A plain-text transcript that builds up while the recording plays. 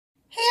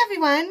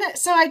everyone,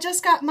 so I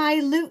just got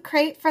my loot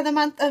crate for the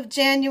month of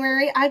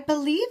January. I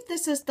believe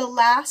this is the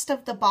last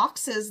of the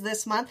boxes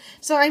this month,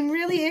 so I'm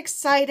really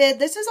excited.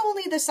 This is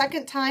only the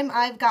second time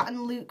I've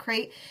gotten loot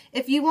crate.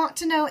 If you want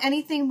to know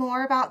anything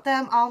more about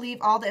them, I'll leave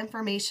all the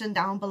information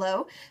down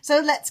below. So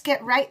let's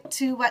get right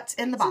to what's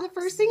in the box. So the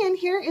first thing in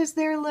here is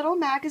their little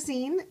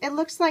magazine. It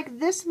looks like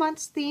this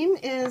month's theme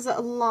is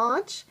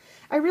launch.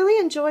 I really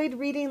enjoyed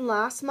reading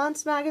last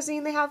month's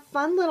magazine. They have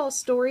fun little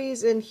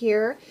stories in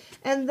here.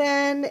 And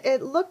then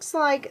it looks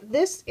like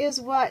this is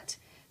what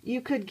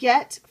you could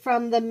get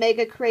from the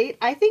Mega Crate.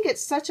 I think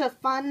it's such a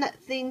fun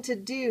thing to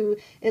do.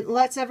 It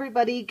lets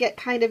everybody get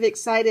kind of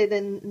excited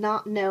and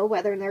not know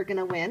whether they're going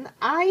to win.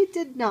 I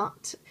did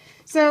not.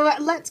 So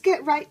let's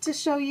get right to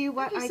show you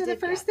what I did. So the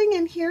first thing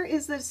in here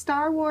is the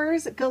Star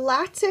Wars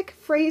Galactic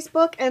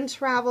Phrasebook and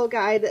Travel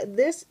Guide.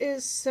 This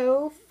is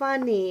so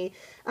funny.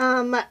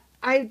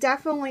 I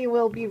definitely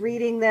will be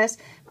reading this,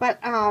 but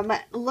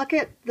look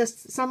at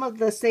some of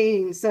the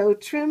sayings. So,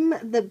 trim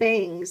the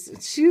bangs,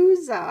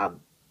 choose a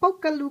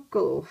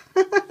Pokaluko.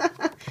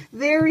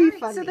 Very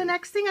funny. So the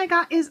next thing I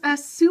got is a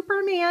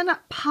Superman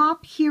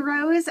Pop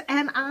Heroes,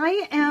 and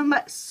I am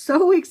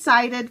so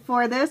excited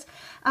for this.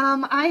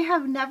 I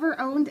have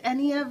never owned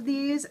any of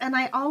these, and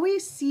I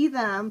always see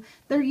them.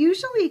 They're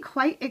usually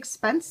quite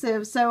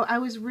expensive, so I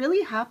was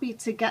really happy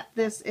to get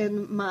this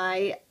in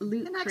my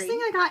loot crate. The next thing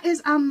I got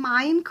is a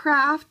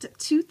Minecraft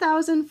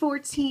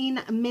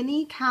 2014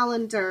 mini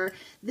calendar.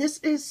 This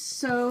is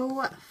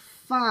so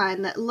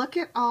fun. Look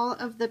at all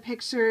of the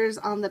pictures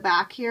on the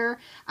back here.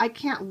 I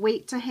can't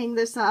wait to hang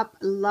this up.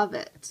 Love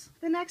it.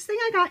 The next thing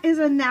I got is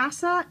a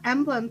NASA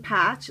emblem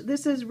patch.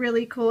 This is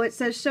really cool. It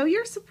says, show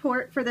your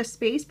support for the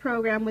space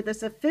program with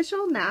this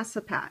official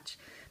NASA patch.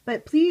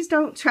 But please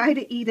don't try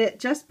to eat it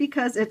just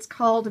because it's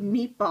called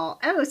Meatball.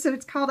 Oh, so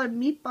it's called a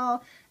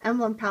Meatball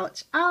emblem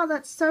pouch. Oh,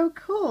 that's so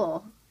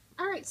cool.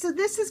 Alright, so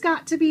this has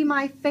got to be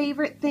my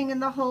favorite thing in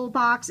the whole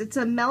box. It's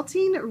a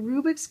melting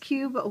Rubik's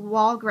Cube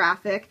wall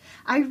graphic.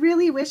 I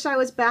really wish I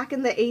was back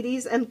in the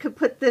 80s and could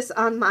put this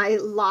on my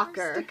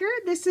locker. Sticker,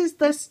 this is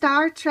the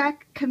Star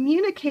Trek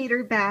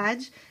Communicator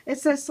badge. It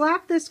says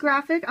slap this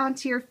graphic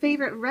onto your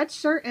favorite red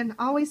shirt and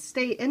always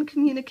stay in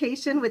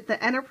communication with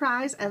the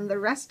Enterprise and the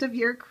rest of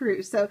your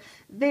crew. So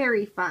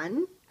very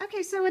fun.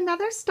 Okay, so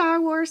another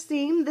Star Wars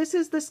theme. This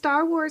is the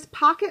Star Wars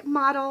Pocket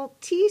Model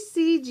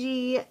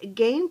TCG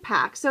Game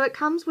Pack. So it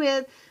comes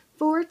with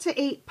 4 to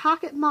 8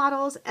 pocket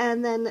models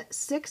and then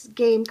 6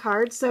 game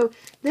cards. So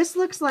this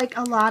looks like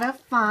a lot of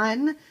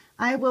fun.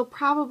 I will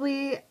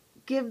probably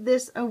give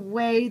this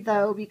away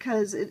though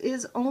because it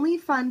is only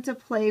fun to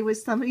play with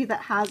somebody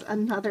that has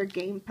another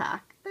game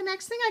pack. The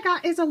next thing I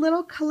got is a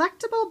little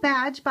collectible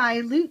badge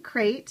by Loot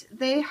Crate.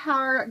 They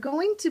are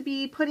going to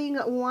be putting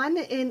one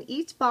in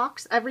each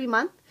box every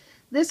month.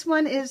 This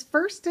one is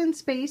First in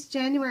Space,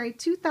 January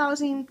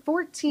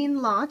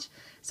 2014 launch.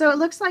 So it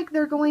looks like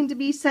they're going to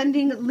be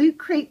sending Loot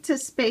Crate to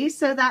space,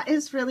 so that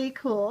is really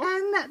cool.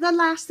 And the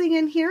last thing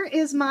in here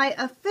is my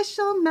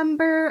official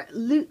member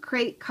Loot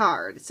Crate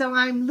card. So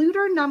I'm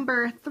looter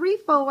number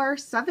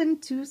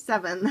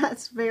 34727.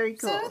 That's very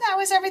cool. So that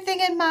was everything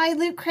in my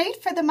Loot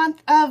Crate for the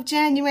month of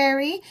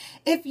January.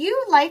 If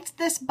you liked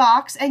this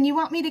box and you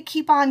want me to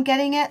keep on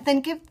getting it,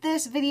 then give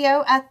this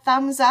video a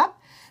thumbs up.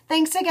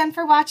 Thanks again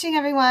for watching,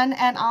 everyone,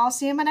 and I'll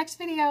see you in my next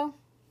video.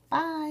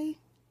 Bye.